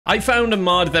I found a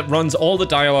mod that runs all the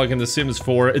dialogue in The Sims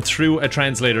 4 through a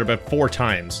translator about 4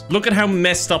 times. Look at how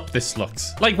messed up this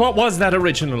looks. Like, what was that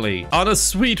originally? On a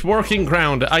sweet working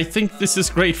ground, I think this is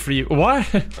great for you. What?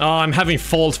 Oh, I'm having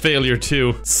fault failure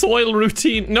too. Soil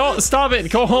routine. No, stop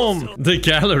it. Go home. The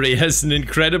gallery has an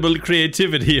incredible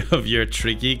creativity of your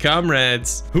tricky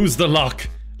comrades. Who's the lock?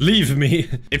 Leave me.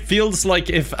 It feels like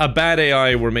if a bad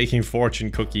AI were making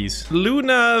fortune cookies.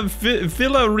 Luna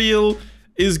Villarreal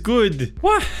is good.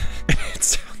 What? It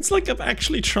sounds like I'm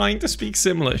actually trying to speak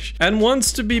Simlish. And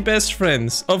wants to be best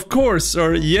friends. Of course,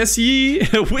 or yes ye,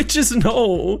 which is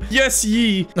no. Yes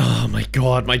ye. Oh my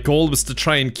god, my goal was to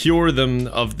try and cure them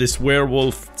of this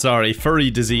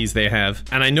furry disease they have.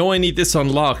 And I know I need this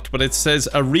unlocked, but it says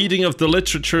a reading of the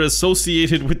literature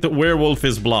associated with the werewolf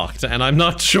is blocked. And I'm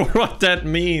not sure what that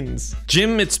means.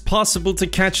 Jim, it's possible to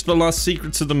catch the lost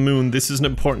secrets of the moon. This is an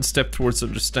important step towards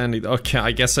understanding. Okay,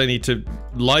 I guess I need to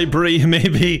library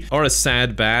maybe, or a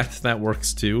sad bat. That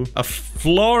works too. A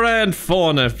flora and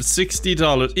fauna for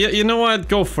 $60. Yeah, you know what?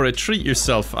 Go for it. Treat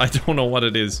yourself. I don't know what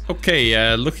it is.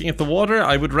 Okay, looking at the water,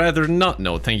 I would rather not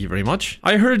know. Thank you very much.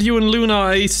 I heard you and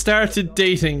Luna started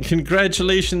dating.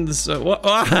 Congratulations.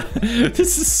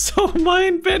 This is so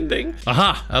mind-bending.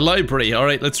 Aha, a library. All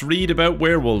right, let's read about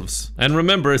werewolves. And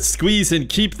remember, squeeze and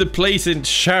keep the plate in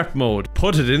sharp mode.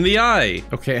 Put it in the eye.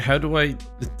 Okay, how do I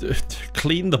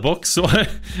clean the book? So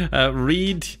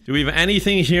read. Do we have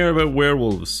anything here about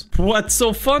werewolves? What's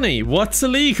so funny? What's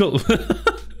illegal?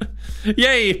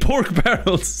 Yay, pork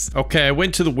barrels. Okay, I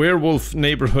went to the werewolf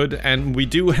neighborhood and we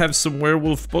do have some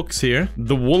werewolf books here.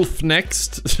 The wolf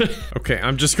next. Okay,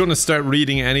 I'm just gonna start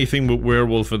reading anything with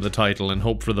werewolf in the title and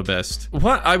hope for the best.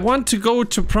 What? I want to go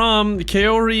to prom.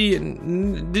 Kaori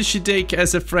Nishidake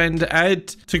as a friend. Add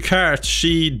to cart.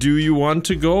 Do you want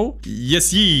to go?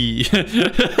 Yes, ye.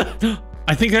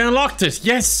 I think I unlocked it.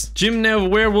 Yes. Jim, now a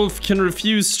werewolf can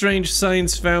refuse strange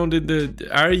signs found in the...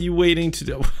 Are you waiting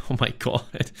to... Oh my god.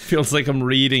 It feels like I'm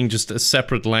reading just a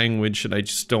separate language and I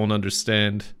just don't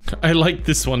understand. I like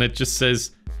this one. It just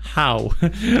says... How?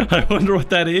 I wonder what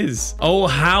that is. Oh,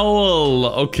 howl.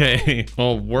 Okay.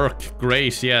 Oh, work.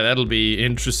 Great. Yeah, that'll be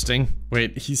interesting.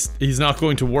 Wait, he's not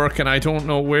going to work and I don't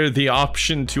know where the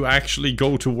option to actually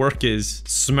go to work is.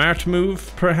 Smart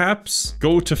move, perhaps?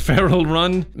 Go to feral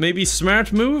run? Maybe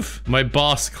smart move? My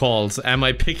boss calls. Am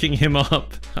I picking him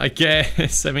up? I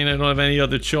guess. I mean, I don't have any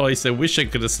other choice. I wish I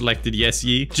could have selected yes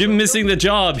ye. Jim missing the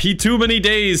job. He too many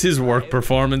days. His work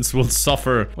performance will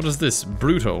suffer. What is this?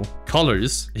 Bruto.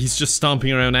 Colors? He's just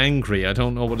stomping around angry. I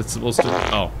don't know what it's supposed to...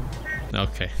 Oh.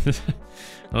 Okay.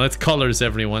 Well, that's colors,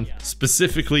 everyone.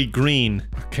 Specifically green.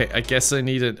 Okay, I guess I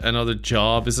need another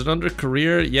job. Is it under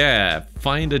career? Yeah,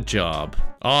 find a job.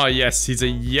 Ah, yes, he's a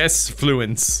yes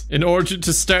fluence. In order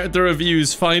to start the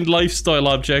reviews, find lifestyle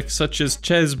objects such as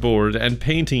chessboard and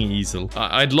painting easel.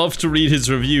 I'd love to read his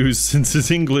reviews since his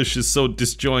English is so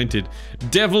disjointed.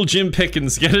 Devil Jim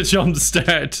Pickens, get a jump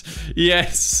start.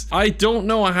 Yes. I don't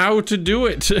know how to do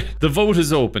it. The vote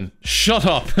is open. Shut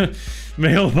up.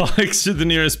 Mailbox to the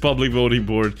nearest public voting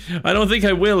board. I don't think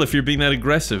I will if you're being that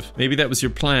aggressive. Maybe that was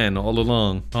your plan all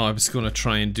along. Oh, I was gonna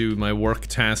try and do my work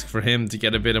task for him to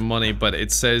get a bit of money, but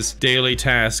it says daily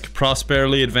task,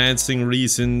 prosperly advancing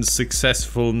reasons,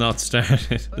 successful, not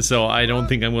started. So I don't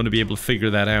think I'm going to be able to figure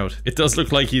that out. It does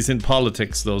look like he's in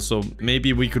politics though, so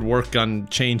maybe we could work on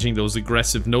changing those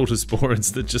aggressive notice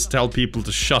boards that just tell people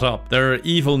to shut up. There are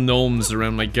evil gnomes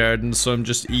around my garden, so I'm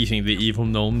just eating the evil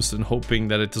gnomes and hoping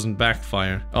that it doesn't backfire.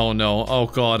 Oh no, oh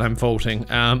god, I'm voting.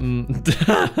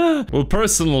 Well,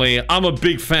 personally, I'm a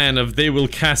big fan of they will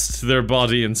cast their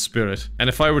body and spirit. And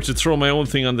if I were to throw my own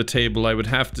thing on the table, I would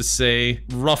have to say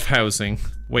roughhousing.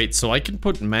 Wait, so I can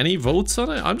put many votes on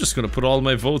it? I'm just gonna put all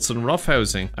my votes on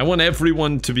roughhousing. I want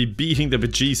everyone to be beating the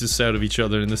bejesus out of each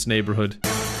other in this neighborhood.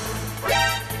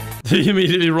 He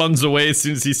immediately runs away as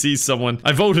soon as he sees someone.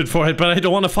 I voted for it, but I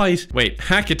don't want to fight. Wait,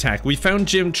 hack attack. We found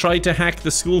Jim tried to hack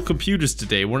the school computers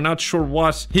today. We're not sure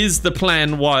what the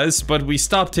plan was, but we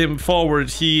stopped him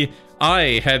forward.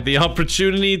 I had the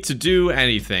opportunity to do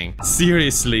anything.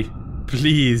 Seriously.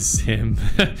 Please him.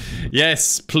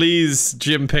 Yes, please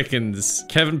Jim Pickens.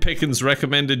 Kevin Pickens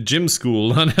recommended gym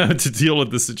school on how to deal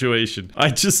with the situation. I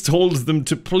just told them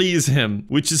to please him,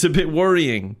 which is a bit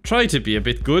worrying. Try to be a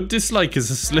bit good. Dislike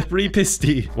is a slippery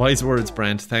pisty. Wise words,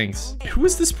 Brent. Thanks. Who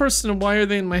is this person and why are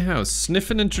they in my house?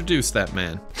 Sniff and introduce that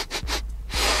man.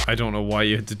 I don't know why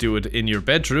you had to do it in your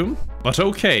bedroom, but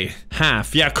okay.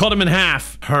 Half. Yeah, cut him in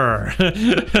half. Her.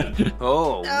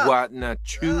 Oh, what not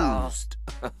choose?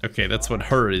 Okay, that's what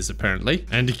her is apparently.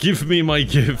 And give me my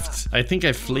gift. I think I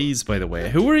have fleas, by the way.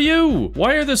 Who are you?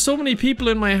 Why are there so many people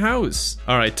in my house?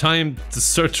 All right, time to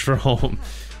search for a home.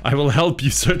 I will help you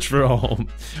search for a home.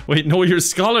 Wait, no, your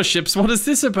scholarships. What is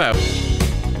this about?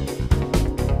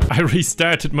 I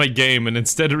restarted my game and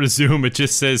instead of resume, it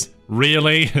just says,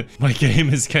 really? My game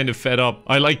is kind of fed up.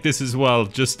 I like this as well.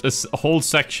 Just a whole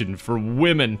section for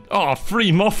women. Oh,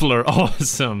 free muffler.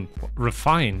 Awesome.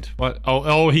 Refined. What?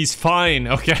 Oh, he's fine.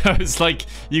 Okay, I was like,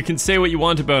 you can say what you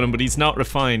want about him, but he's not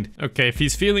refined. Okay, if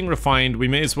he's feeling refined, we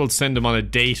may as well send him on a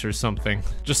date or something.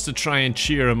 Just to try and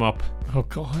cheer him up. Oh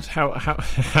god,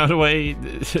 how do I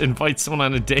invite someone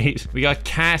on a date? We got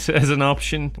cat as an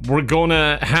option. We're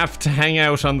gonna have to hang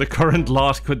out on the current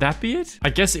lot. Could that be it? I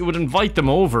guess it would invite them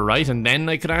over, right? And then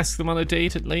I could ask them on a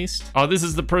date at least. Oh, this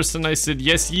is the person I said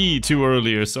yes ye to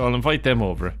earlier, so I'll invite them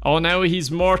over. Oh, now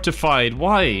he's mortified.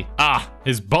 Why? Ah,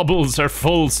 his bubbles are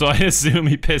full, so I assume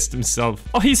he pissed himself.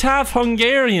 Oh, he's half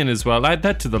Hungarian as well. Add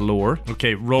that to the lore.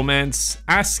 Okay, romance.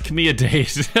 Ask me a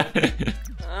date.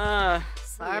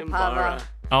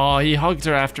 Oh, he hugged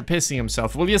her after pissing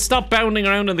himself. Will you stop bounding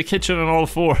around in the kitchen on all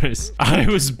fours? I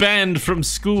was banned from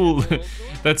school.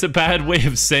 That's a bad way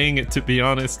of saying it, to be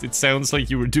honest. It sounds like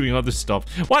you were doing other stuff.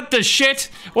 What the shit?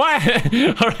 What?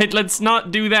 Alright, let's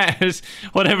not do that.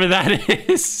 Whatever that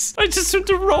is. I just went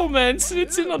to romance and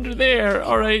it's in under there.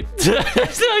 Alright.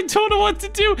 I don't know what to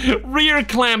do. Rear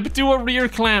clamp. Do a rear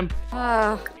clamp.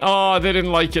 Oh, they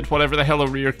didn't like it, whatever the hell a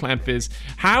rear clamp is.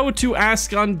 How to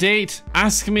ask on date.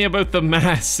 Ask me about the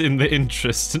mass in the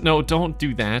interest. No, don't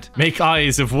do that. Make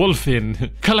eyes of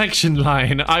Wolfin. Collection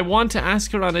line. I want to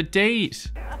ask her on a date.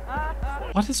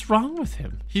 What is wrong with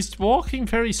him? He's walking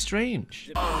very strange.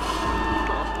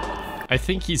 I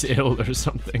think he's ill or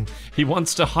something. He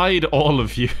wants to hide all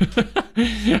of you.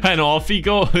 And off he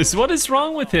goes. What is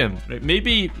wrong with him?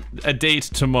 Maybe a date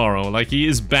tomorrow. Like, he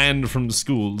is banned from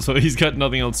school, so he's got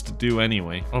nothing else to do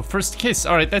anyway. Oh, first kiss.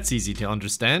 All right, that's easy to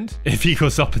understand. If he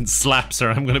goes up and slaps her,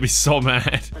 I'm gonna be so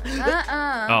mad.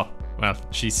 Oh. Well,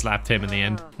 she slapped him in the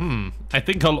end. I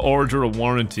think I'll order a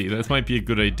warranty. That might be a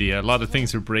good idea. A lot of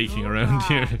things are breaking around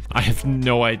here. I have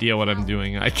no idea what I'm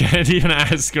doing. I can't even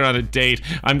ask her on a date.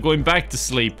 I'm going back to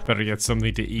sleep. Better get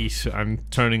something to eat. I'm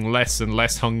turning less and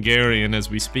less Hungarian as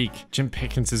we speak. Jim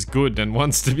Pickens is good and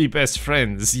wants to be best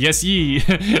friends. Yes, ye.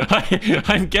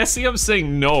 I'm guessing I'm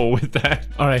saying no with that.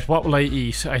 Alright, what will I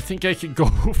eat? I think I could go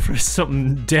for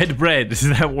some dead bread.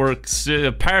 That works.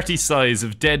 Party size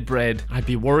of dead bread. I'd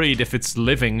be worried if it's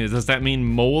living. Does that mean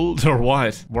mold or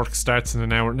what? Work starts in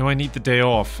an hour. No, I need the day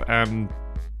off.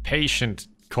 Patient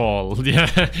call.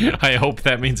 Yeah, I hope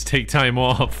that means take time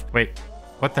off. Wait,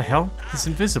 what the hell? He's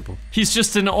invisible. He's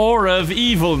just an aura of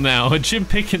evil now. Jim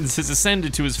Pickens has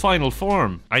ascended to his final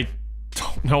form. I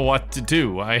don't know what to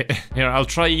do. Here, I'll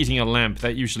try eating a lamp.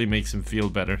 That usually makes him feel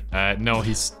better. No,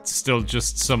 he's still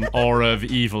just some aura of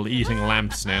evil eating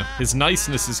lamps now. His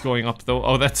niceness is going up though.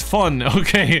 Oh, that's fun.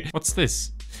 Okay. What's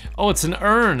this? Oh, it's an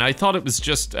urn. I thought it was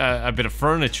just a bit of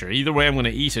furniture. Either way, I'm gonna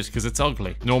eat it because it's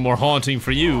ugly. No more haunting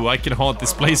for you. I can haunt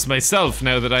this place myself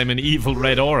now that I'm an evil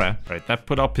red aura. Right, that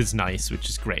put up is nice, which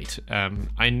is great.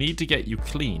 I need to get you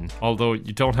clean. Although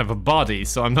you don't have a body,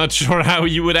 so I'm not sure how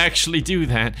you would actually do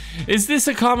that. Is this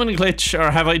a common glitch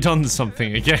or have I done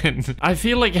something again? I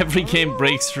feel like every game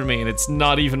breaks for me and it's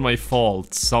not even my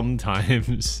fault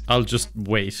sometimes. I'll just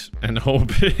wait and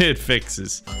hope it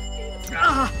fixes.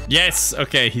 Yes,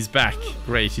 okay, he's back.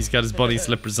 Great, he's got his bunny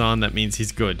slippers on. That means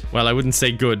he's good. Well, I wouldn't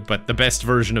say good, but the best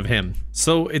version of him.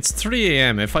 So it's 3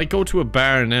 AM. If I go to a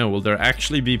bar now, will there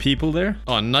actually be people there?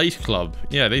 Oh, a nightclub.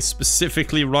 Yeah, they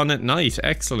specifically run at night.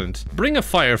 Excellent. Bring a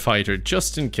firefighter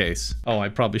just in case. Oh, I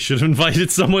probably should have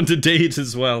invited someone to date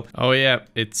as well. Oh yeah,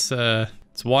 it's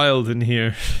wild in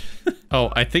here.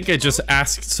 Oh, I think I just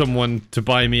asked someone to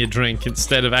buy me a drink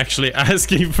instead of actually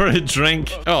asking for a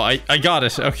drink. Oh, I got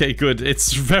it. Okay, good.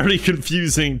 It's very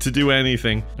confusing to do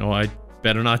anything. Oh, I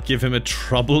better not give him a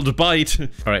troubled bite.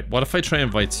 Alright, what if I try and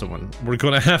invite someone? We're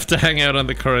gonna have to hang out on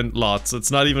the current lot, so it's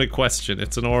not even a question,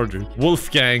 it's an order.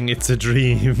 Wolfgang, it's a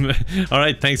dream.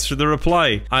 Alright, thanks for the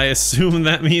reply. I assume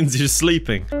that means you're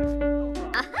sleeping.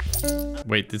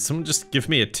 Wait, did someone just give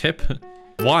me a tip?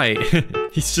 Why?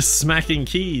 He's just smacking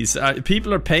keys.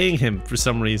 People are paying him for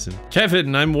some reason.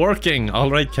 Kevin, I'm working. All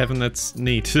right, Kevin, that's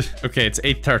neat. Okay, it's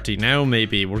 8:30 now.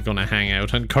 Maybe we're gonna hang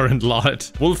out on current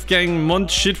lot. Wolfgang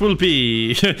Munch it will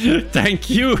be. Thank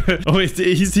you. Oh,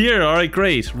 he's here. All right,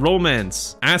 great.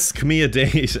 Romance. Ask me a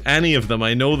date. Any of them.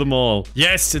 I know them all.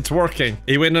 Yes, it's working.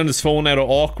 He went on his phone out of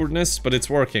awkwardness, but it's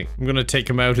working. I'm gonna take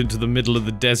him out into the middle of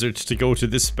the desert to go to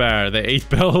this bar, the 8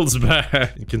 Bells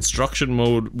bar. In construction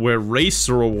mode where race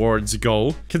rewards go.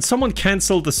 Can someone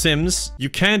cancel The Sims? You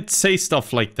can't say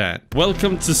stuff like that.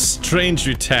 Welcome to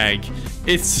Stranger Tag.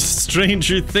 It's a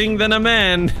stranger thing than a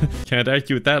man. Can't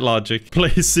argue with that logic. Play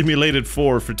Simulated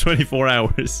 4 for 24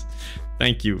 hours.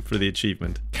 Thank you for the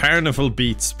achievement. Carnival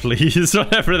beats, please.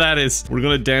 Whatever that is. We're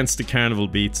gonna dance to carnival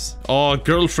beats. Oh,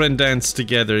 girlfriend dance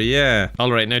together. Yeah.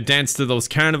 All right, now dance to those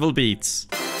carnival beats.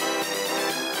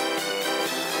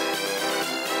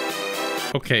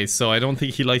 Okay, so I don't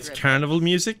think he likes carnival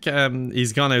music.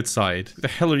 He's gone outside. The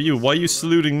hell are you? Why are you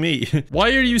saluting me? Why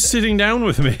are you sitting down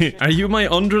with me? Are you my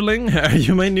underling? Are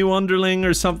you my new underling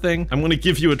or something? I'm gonna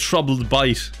give you a troubled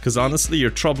bite, because honestly, you're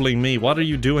troubling me. What are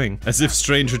you doing? As if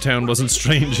Stranger Town wasn't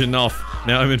strange enough.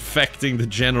 Now I'm infecting the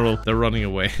general. They're running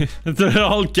away. They're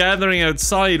all gathering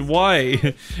outside.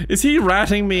 Why? Is he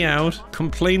ratting me out?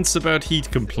 Complaints about heat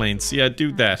complaints. Yeah,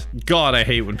 do that. God, I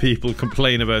hate when people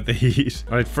complain about the heat.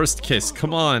 All right, first kiss.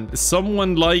 Come on,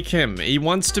 someone like him. He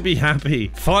wants to be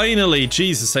happy. Finally,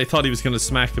 Jesus, I thought he was gonna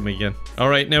smack him again. All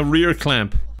right, now rear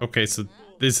clamp. Okay, so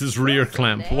this is rear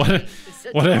clamp.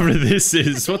 Whatever this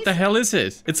is. What the hell is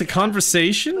it? It's a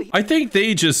conversation? I think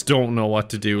they just don't know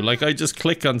what to do. Like, I just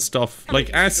click on stuff.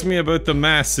 Like, ask me about the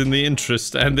mass in the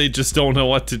interest, and they just don't know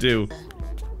what to do.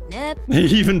 He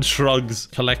even shrugs.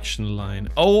 Collection line.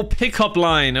 Oh, pickup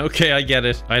line. Okay, I get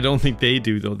it. I don't think they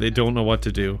do, though. They don't know what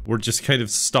to do. We're just kind of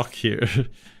stuck here.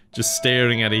 Just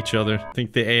staring at each other. I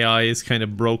think the AI is kind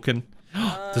of broken.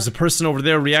 There's a person over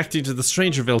there reacting to the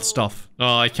Strangerville stuff.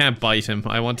 Oh, I can't bite him.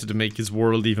 I wanted to make his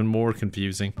world even more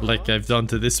confusing, like I've done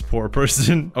to this poor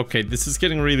person. Okay, this is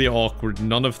getting really awkward.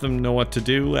 None of them know what to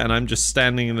do, and I'm just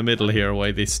standing in the middle here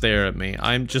while they stare at me.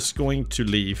 I'm just going to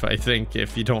leave, I think,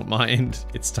 if you don't mind.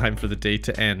 It's time for the date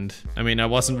to end. I mean, I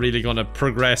wasn't really gonna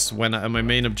progress when my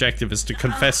main objective is to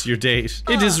confess your date.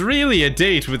 It is really a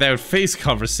date without face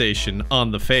conversation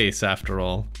on the face, after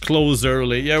all. Close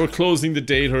early. Yeah, we're closing the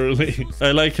date early.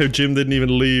 I like how Jim didn't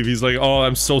even leave. He's like, oh,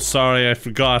 I'm so sorry, I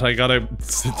forgot. I gotta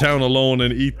sit down alone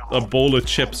and eat a bowl of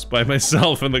chips by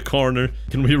myself in the corner.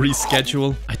 Can we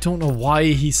reschedule? I don't know why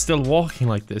he's still walking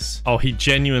like this. Oh, he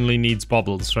genuinely needs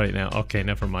bubbles right now. Okay,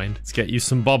 never mind. Let's get you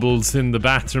some bubbles in the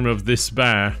bathroom of this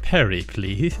bar. Perry,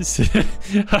 please.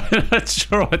 I'm not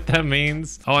sure what that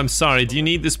means. Oh, I'm sorry. Do you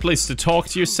need this place to talk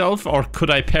to yourself, or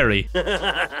could I Perry?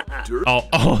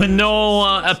 Oh no,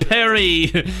 a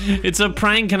Perry. It's a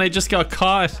prank and I just got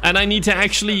caught, and I need to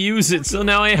actually use it, so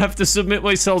now I have to submit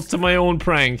myself to my own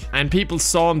prank. And people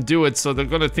saw him do it, so they're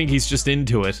gonna think he's just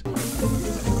into it.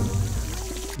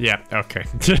 Yeah, okay.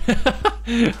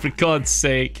 For God's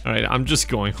sake. Alright, I'm just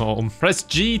going home. Press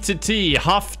G to T,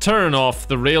 half turn off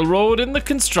the railroad in the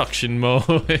construction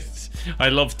mode. I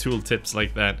love tooltips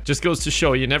like that. Just goes to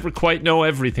show you never quite know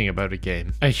everything about a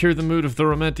game. I hear the mood of the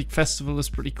romantic festival is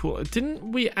pretty cool.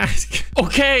 Didn't we ask?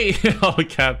 Okay! All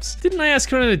caps. Didn't I ask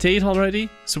her on a date already?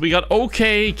 So we got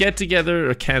okay, get together,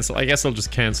 or cancel. I guess I'll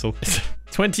just cancel.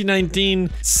 2019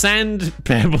 Sand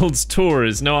Pebbles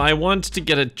Tours. No, I want to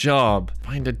get a job.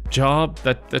 Find a job?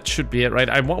 That should be it, right?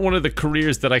 I want one of the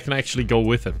careers that I can actually go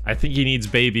with him. I think he needs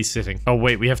babysitting. Oh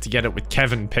wait, we have to get it with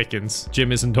Kevin Pickens.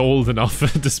 Jim isn't old enough,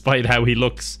 despite how he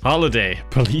looks. Holiday.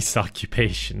 Police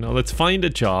occupation. Now let's find a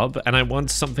job, and I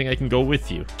want something I can go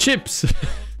with you. Chips.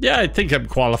 Yeah, I think I'm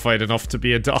qualified enough to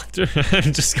be a doctor.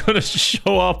 I'm just gonna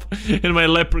show up in my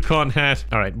leprechaun hat.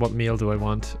 All right, what meal do I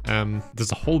want?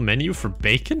 There's a whole menu for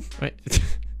bacon? Right.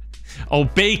 Oh,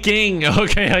 baking!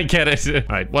 Okay, I get it.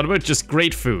 All right, what about just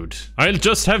great food? I'll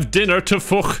just have dinner to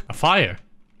fuck. A fire?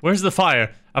 Where's the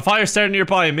fire? A fire starting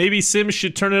nearby. Maybe Sims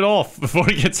should turn it off before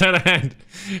it gets out of hand.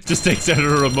 Just takes out a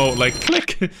remote, like,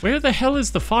 click. Where the hell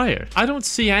is the fire? I don't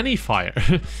see any fire.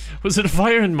 Was it a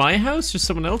fire in my house or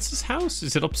someone else's house?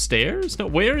 Is it upstairs? No,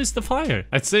 where is the fire?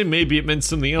 I'd say maybe it meant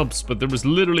something else, but there was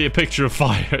literally a picture of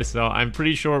fire, so I'm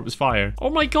pretty sure it was fire. Oh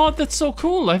my god, that's so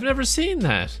cool. I've never seen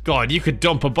that. God, you could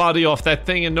dump a body off that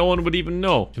thing and no one would even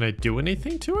know. Can I do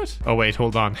anything to it? Oh wait,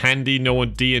 hold on. Handy, no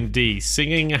D&D.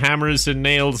 Singing hammers and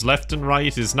nails left and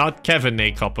right is not Kevin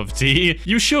a cup of tea.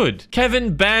 You should.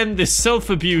 Kevin banned this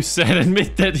self-abuse and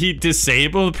admit that he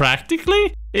disabled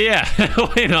practically? Yeah,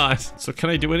 why not? So can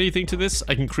I do anything to this?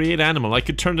 I can create animal. I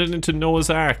could turn it into Noah's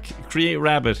Ark. Create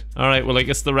rabbit. Alright, well I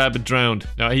guess the rabbit drowned.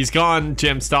 No, he's gone.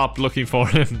 Jim, stop looking for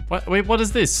him. What? Wait, what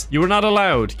is this? You were not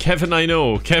allowed. Kevin, I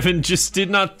know. Kevin just did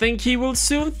not think. He will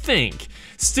soon think.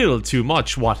 Still too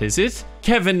much, what is it?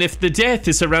 Kevin, if the death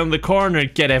is around the corner,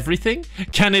 get everything?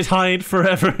 Can it hide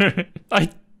forever? I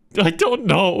don't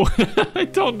know. I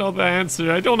don't know the answer.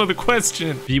 I don't know the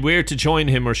question. Beware to join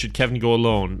him, or should Kevin go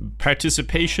alone?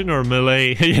 Participation or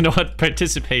melee? You know what?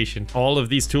 Participation. All of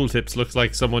these tooltips looks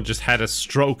like someone just had a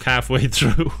stroke halfway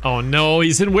through. Oh no,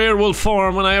 he's in werewolf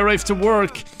form when I arrive to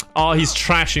work. Oh, he's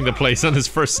trashing the place on his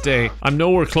first day. I'm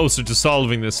nowhere closer to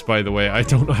solving this, by the way. I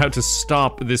don't know how to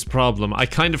stop this problem. I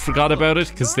kind of forgot about it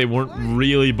because they weren't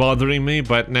really bothering me,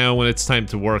 but now when it's time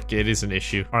to work, it is an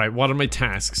issue. All right, what are my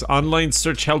tasks? Online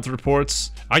search health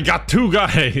reports. I got 2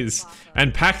 guys.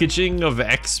 And packaging of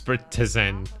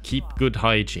expertisan. Keep good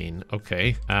hygiene.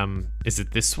 Okay. Is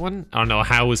it this one? Oh no,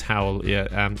 how is Howl?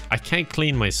 Yeah, I can't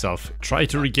clean myself. Try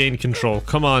to regain control.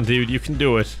 Come on, dude, you can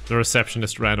do it. The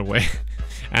receptionist ran away.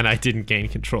 And I didn't gain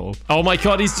control. Oh my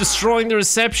god, he's destroying the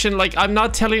reception. Like, I'm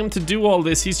not telling him to do all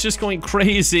this. He's just going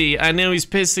crazy. And now he's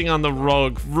pissing on the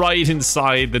rug right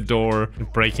inside the door.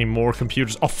 And breaking more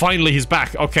computers. Oh, finally he's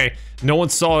back. Okay. No one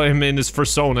saw him in his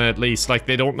persona, at least. Like,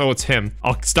 they don't know it's him.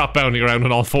 I'll stop bounding around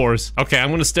on all 4s. Okay, I'm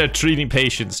gonna start treating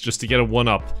patients just to get a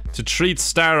 1-up. To treat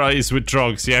star eyes with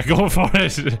drugs. Yeah, go for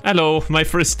it. Hello, my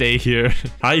first day here.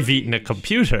 I've eaten a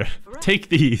computer. Take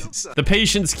these. The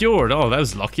patient's cured. Oh, that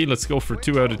was lucky. Let's go for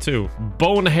 2 out of 2.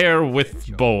 Bone hair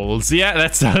with bowls. Yeah,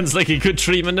 that sounds like a good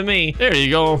treatment to me. There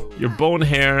you go. Your bone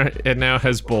hair, it now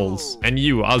has bowls. And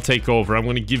you, I'll take over. I'm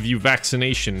gonna give you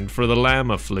vaccination for the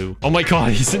llama flu. Oh my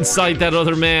god, he's inside that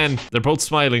other man. They're both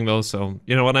smiling though, so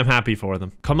you know what? I'm happy for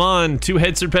them. Come on, 2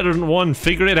 heads are better than 1.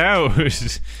 Figure it out.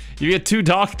 You get 2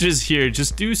 doctors here.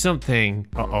 Just do something.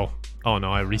 Uh-oh. Oh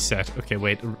no, I reset. Okay,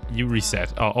 wait, you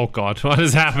reset. Oh god, what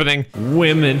is happening?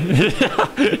 Women.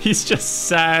 He's just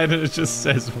sad and it just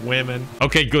says women.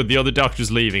 Okay, good, the other doctor's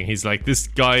leaving. He's like, this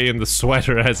guy in the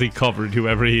sweater has he covered,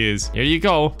 whoever he is. Here you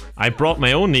go. I brought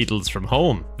my own needles from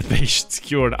home. The patient's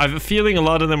cured. I have a feeling a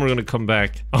lot of them are gonna come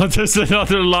back. Oh, there's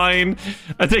another line.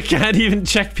 They can't even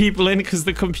check people in because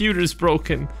the computer's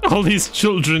broken. All these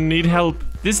children need help.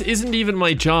 This isn't even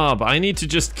my job. I need to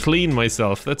just clean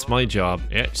myself. That's my job.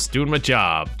 Yeah, just doing my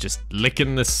job. Just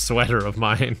licking this sweater of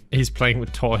mine. He's playing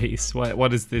with toys.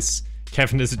 What is this?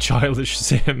 Kevin is a childish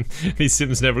sim. These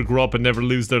sims never grow up and never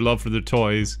lose their love for their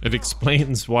toys. It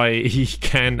explains why he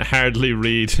can hardly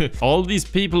read. All these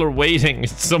people are waiting.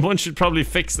 Someone should probably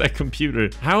fix that computer.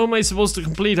 How am I supposed to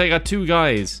complete? I got 2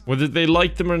 guys. Whether they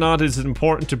like them or not, is it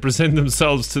important to present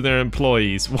themselves to their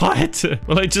employees? What?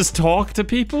 Will I just talk to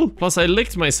people? Plus, I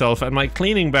licked myself and my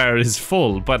cleaning bar is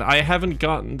full, but I haven't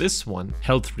gotten this one.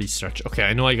 Health research. Okay,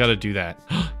 I know I gotta do that.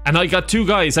 And I got 2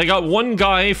 guys. I got 1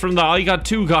 guy from the I got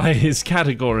 2 guys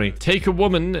category. Take a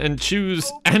woman and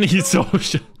choose any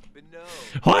social.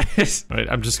 What? Right,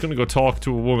 I'm just gonna go talk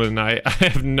to a woman. I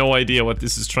have no idea what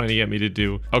this is trying to get me to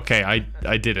do. Okay,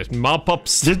 I did it. Mop up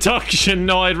seduction.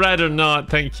 No, I'd rather not.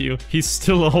 Thank you. He's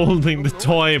still holding the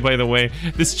toy, by the way.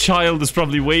 This child is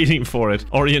probably waiting for it.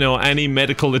 Or, you know, any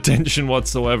medical attention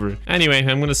whatsoever. Anyway,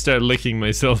 I'm gonna start licking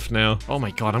myself now. Oh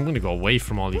my god, I'm gonna go away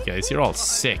from all you guys. You're all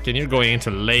sick and you're going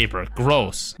into labor.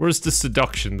 Gross. Where's the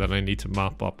seduction that I need to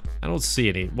mop up? I don't see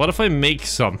any. What if I make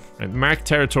some? Right, mark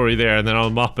territory there and then I'll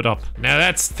mop it up. Now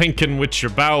that's thinking with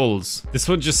your bowels. This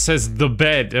one just says the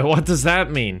bed. What does that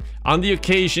mean? On the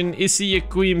occasion, Issy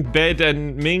Queen bed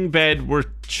and Ming bed were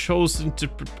chosen to...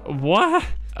 What?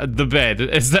 The bed.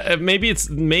 Is that... Maybe it's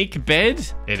make bed?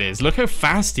 It is. Look how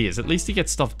fast he is. At least he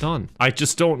gets stuff done. I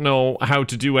just don't know how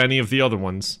to do any of the other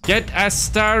ones. Get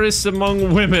Astaris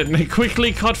among women.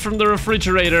 Quickly cut from the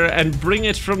refrigerator and bring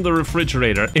it from the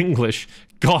refrigerator. English.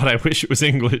 God, I wish it was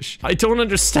English. I don't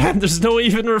understand. There's no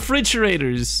even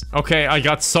refrigerators. Okay, I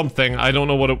got something. I don't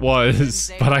know what it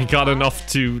was, but I got enough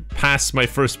to pass my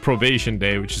first probation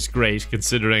day, which is great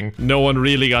considering no one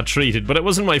really got treated. But it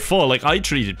wasn't my fault. Like, I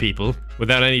treated people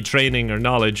without any training or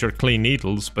knowledge or clean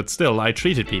needles, but still, I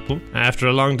treated people. After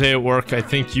a long day at work, I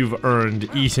think you've earned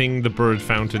eating the bird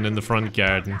fountain in the front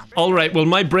garden. All right, well,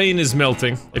 my brain is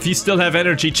melting. If you still have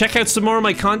energy, check out some more of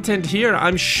my content here.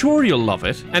 I'm sure you'll love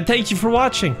it. And thank you for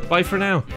watching. Bye for now.